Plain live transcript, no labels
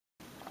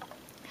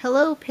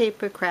Hello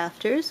paper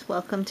crafters,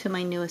 welcome to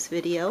my newest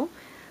video.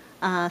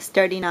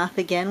 Starting off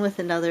again with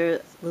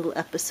another little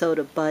episode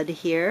of Bud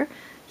here.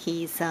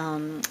 His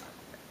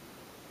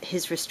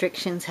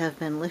restrictions have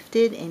been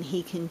lifted and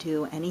he can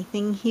do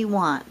anything he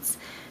wants.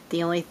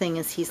 The only thing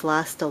is he's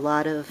lost a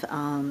lot of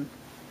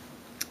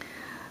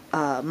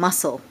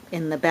muscle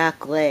in the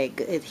back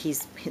leg.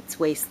 It's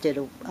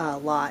wasted a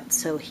lot,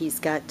 so he's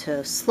got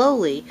to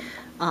slowly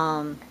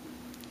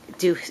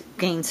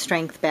gain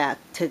strength back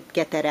to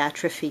get that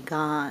atrophy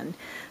gone.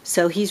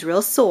 So he's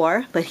real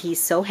sore, but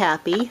he's so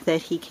happy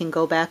that he can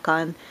go back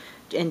on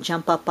and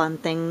jump up on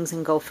things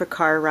and go for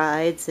car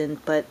rides.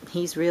 But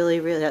he's really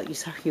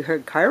you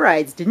heard car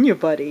rides, didn't you,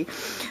 buddy?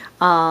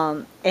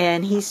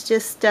 And he's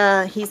just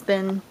he's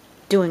been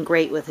doing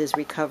great with his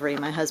recovery.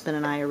 My husband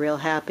and I are real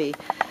happy.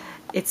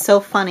 It's so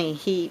funny.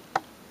 He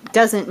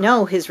doesn't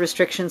know his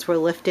restrictions were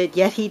lifted,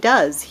 yet he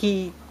does.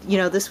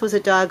 This was a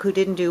dog who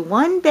didn't do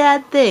one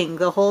bad thing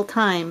the whole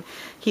time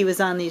he was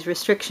on these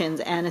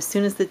restrictions, and as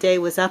soon as the day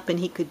was up and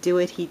he could do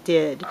it, he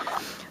did.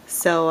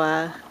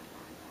 So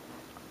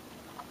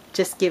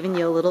just giving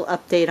you a little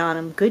update on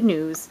him. Good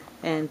news,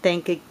 and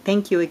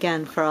thank you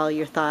again for all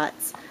your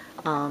thoughts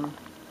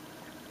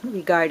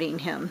regarding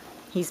him.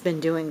 He's been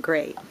doing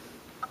great.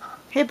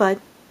 Hey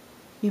bud,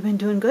 you been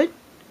doing good?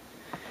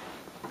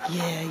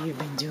 Yeah, you've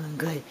been doing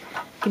good.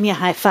 Give me a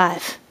high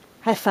five.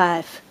 High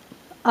five.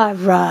 All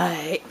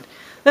right.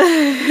 All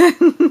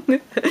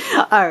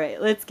right,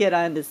 let's get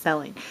on to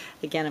selling.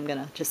 Again, I'm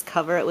going to just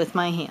cover it with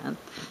my hand.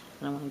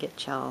 I don't want to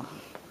get y'all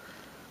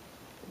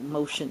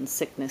motion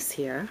sickness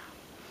here.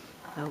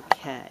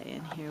 Okay,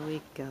 and here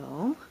we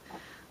go.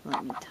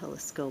 Let me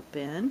telescope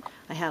in.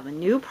 I have a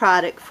new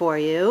product for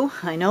you.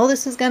 I know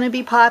this is going to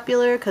be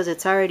popular because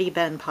it's already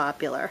been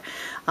popular.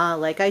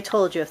 Like I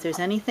told you, if there's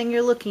anything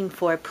you're looking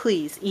for,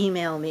 please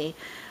email me.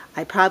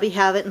 I probably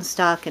have it in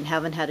stock and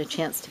haven't had a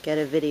chance to get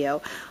a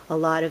video. A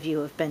lot of you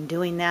have been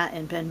doing that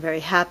and been very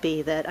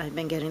happy that I've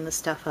been getting the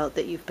stuff out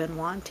that you've been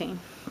wanting.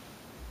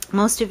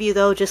 Most of you,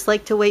 though, just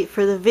like to wait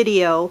for the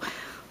video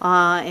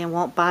and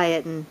won't buy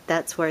it, and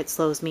that's where it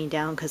slows me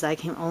down because I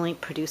can only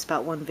produce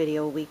about one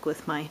video a week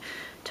with my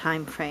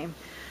time frame.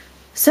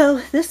 So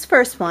this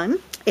first one,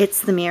 it's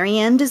the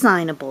Marianne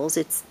Designables.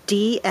 It's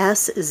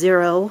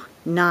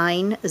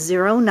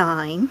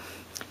DS0909,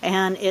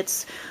 and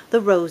it's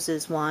the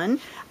roses one.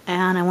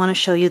 And I want to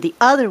show you the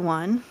other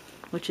one,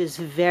 which is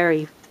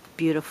very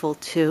beautiful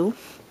too.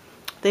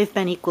 They've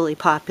been equally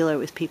popular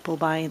with people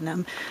buying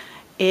them.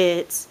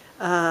 It's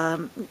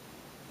kind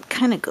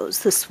of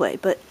goes this way,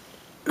 but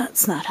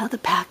that's not how the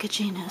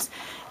packaging is.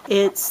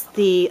 It's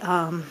the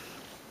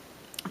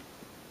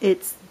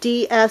it's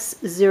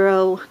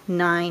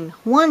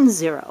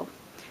DS0910,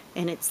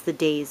 and it's the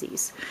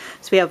daisies.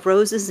 So we have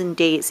roses and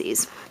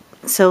daisies.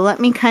 So let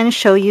me kind of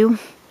show you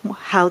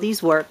how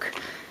these work.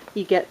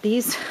 You get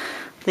these,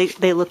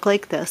 they look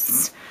like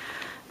this.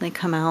 They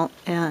come out,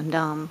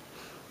 and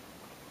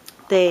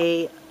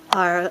they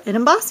are an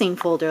embossing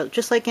folder,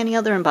 just like any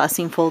other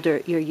embossing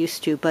folder you're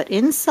used to. But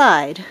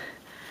inside,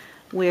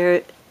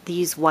 where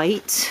these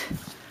white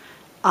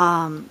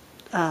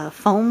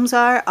foams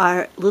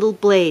are little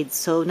blades.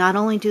 So not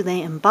only do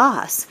they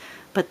emboss,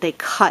 but they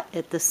cut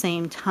at the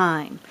same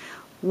time.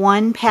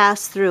 One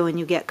pass through and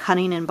you get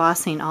cutting and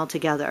embossing all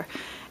together.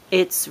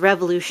 It's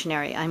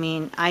revolutionary. I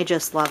mean, I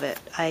just love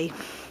it.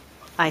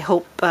 I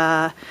hope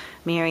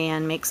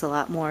Marianne makes a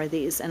lot more of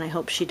these, and I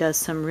hope she does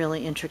some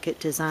really intricate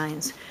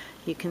designs.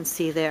 You can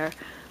see there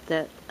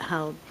that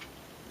how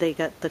they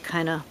got the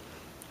kind of,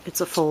 it's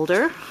a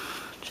folder,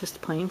 just a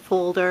plain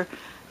folder,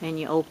 and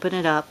you open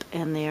it up,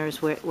 and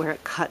there's where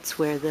it cuts,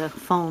 where the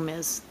foam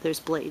is. There's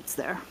blades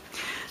there.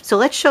 So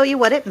let's show you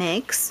what it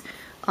makes.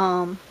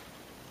 I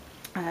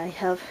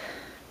have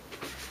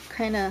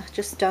kind of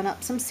just done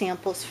up some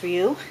samples for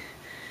you.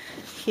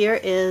 Here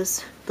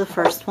is the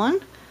first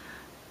one,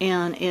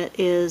 and it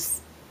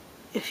is,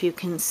 if you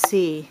can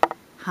see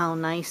how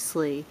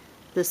nicely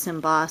this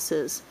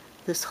embosses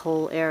this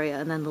whole area,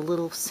 and then the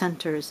little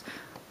centers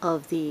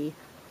of the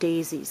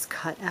daisies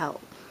cut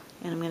out.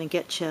 And I'm going to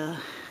get you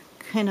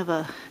kind of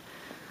a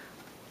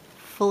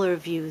fuller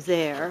view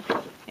there,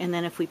 and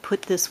then if we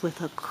put this with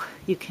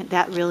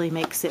that really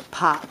makes it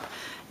pop.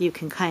 You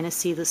can kind of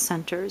see the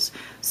centers.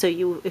 So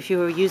if you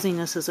were using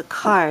this as a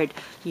card,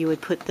 you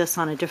would put this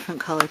on a different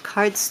colored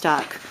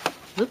cardstock,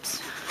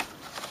 oops,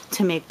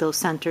 to make those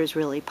centers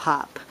really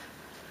pop.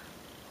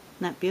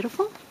 Isn't that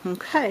beautiful?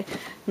 Okay,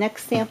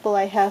 next sample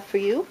I have for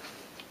you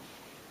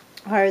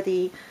are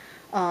the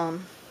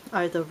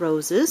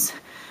roses.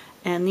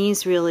 And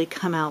these really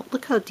come out.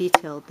 Look how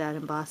detailed that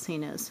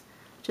embossing is.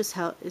 It's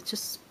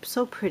just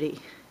so pretty.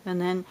 And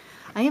then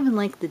I even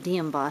like the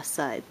de-emboss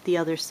side, the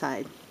other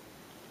side,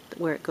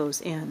 where it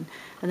goes in.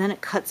 And then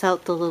it cuts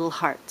out the little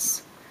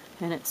hearts.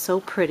 And it's so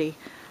pretty.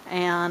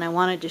 And I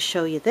wanted to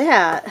show you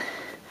that.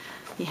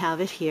 You have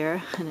it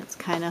here, and it's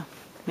kind of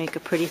make a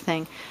pretty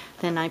thing.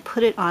 Then I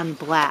put it on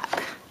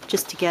black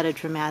just to get a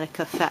dramatic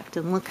effect.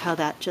 And look how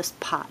that just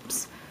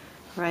pops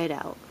right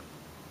out.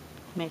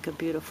 Make a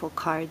beautiful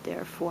card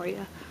there for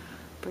you.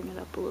 bring it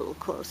up a little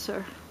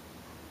closer.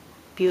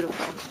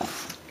 Beautiful.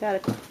 Got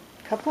a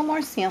couple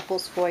more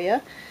samples for you.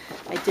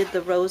 I did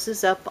the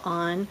roses up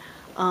on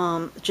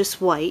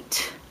just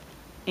white,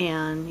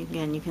 and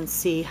again you can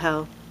see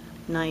how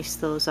nice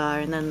those are.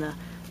 And then the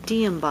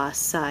de-emboss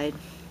side,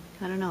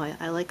 I don't know,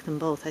 I like them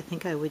both. I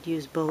think I would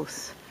use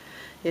both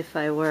if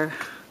I were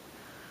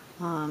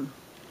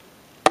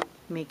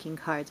making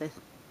cards.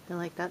 I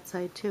like that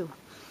side too.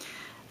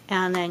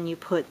 And then you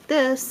put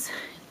this,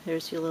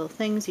 there's your little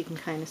things, you can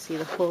kind of see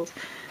the holes.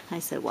 I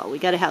said, well, we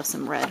got to have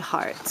some red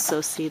hearts, so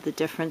see the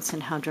difference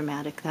in how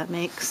dramatic that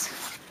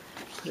makes.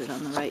 Put it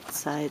on the right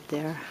side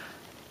there.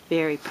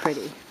 Very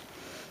pretty.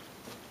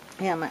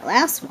 And my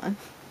last one,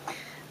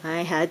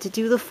 I had to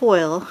do the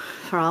foil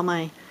for all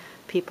my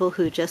people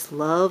who just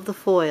love the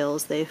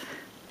foils. I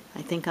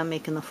think I'm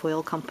making the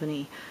foil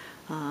company,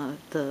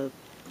 the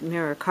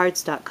mirror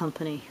cardstock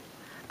company.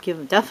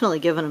 Definitely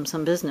giving them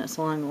some business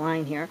along the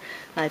line here.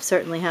 I've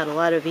certainly had a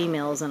lot of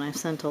emails, and I've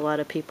sent a lot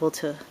of people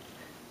to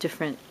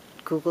different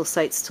Google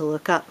sites to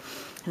look up.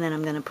 And then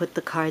I'm going to put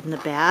the card in the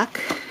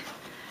back,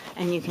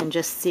 and you can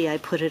just see I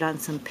put it on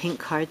some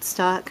pink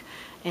cardstock,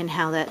 and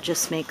how that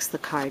just makes the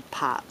card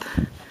pop.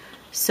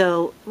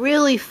 So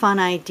really fun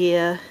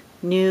idea,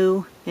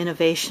 new,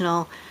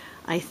 innovational.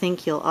 I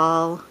think you'll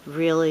all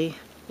really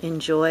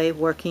enjoy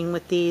working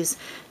with these.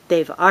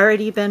 They've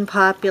already been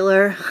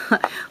popular.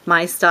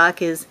 My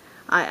stock is,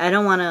 I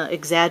don't want to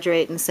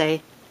exaggerate and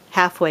say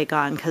halfway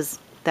gone, because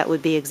that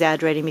would be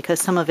exaggerating, because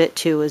some of it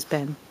too has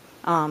been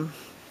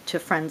to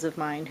friends of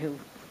mine who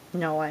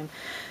know I'm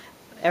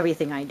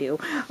everything I do,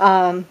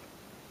 and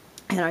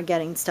are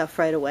getting stuff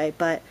right away.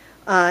 But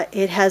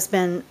it has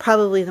been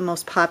probably the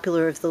most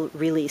popular of the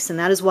release, and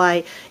that is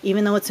why,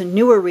 even though it's a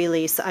newer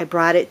release, I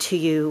brought it to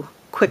you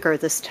quicker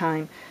this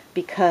time,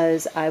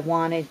 because I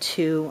wanted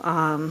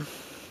to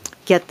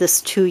get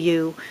this to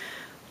you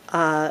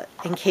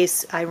in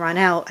case I run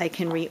out. I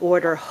can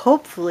reorder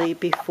hopefully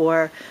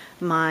before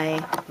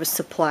my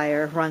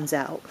supplier runs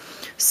out.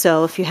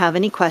 So if you have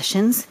any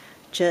questions,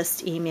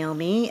 just email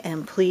me,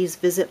 and please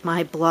visit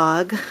my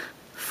blog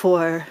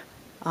for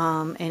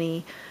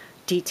any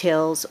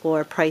details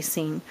or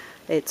pricing.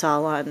 It's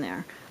all on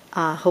there.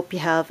 Hope you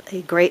have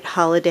a great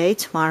holiday.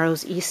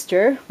 Tomorrow's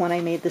Easter when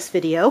I made this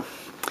video,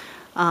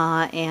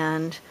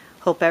 and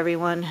hope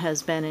everyone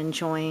has been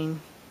enjoying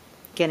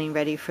getting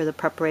ready for the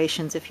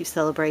preparations if you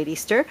celebrate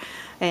Easter.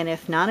 And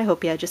if not, I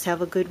hope you just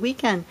have a good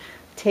weekend.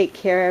 Take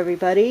care,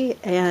 everybody.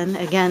 And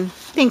again,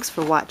 thanks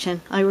for watching.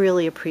 I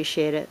really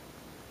appreciate it.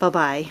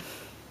 Bye-bye.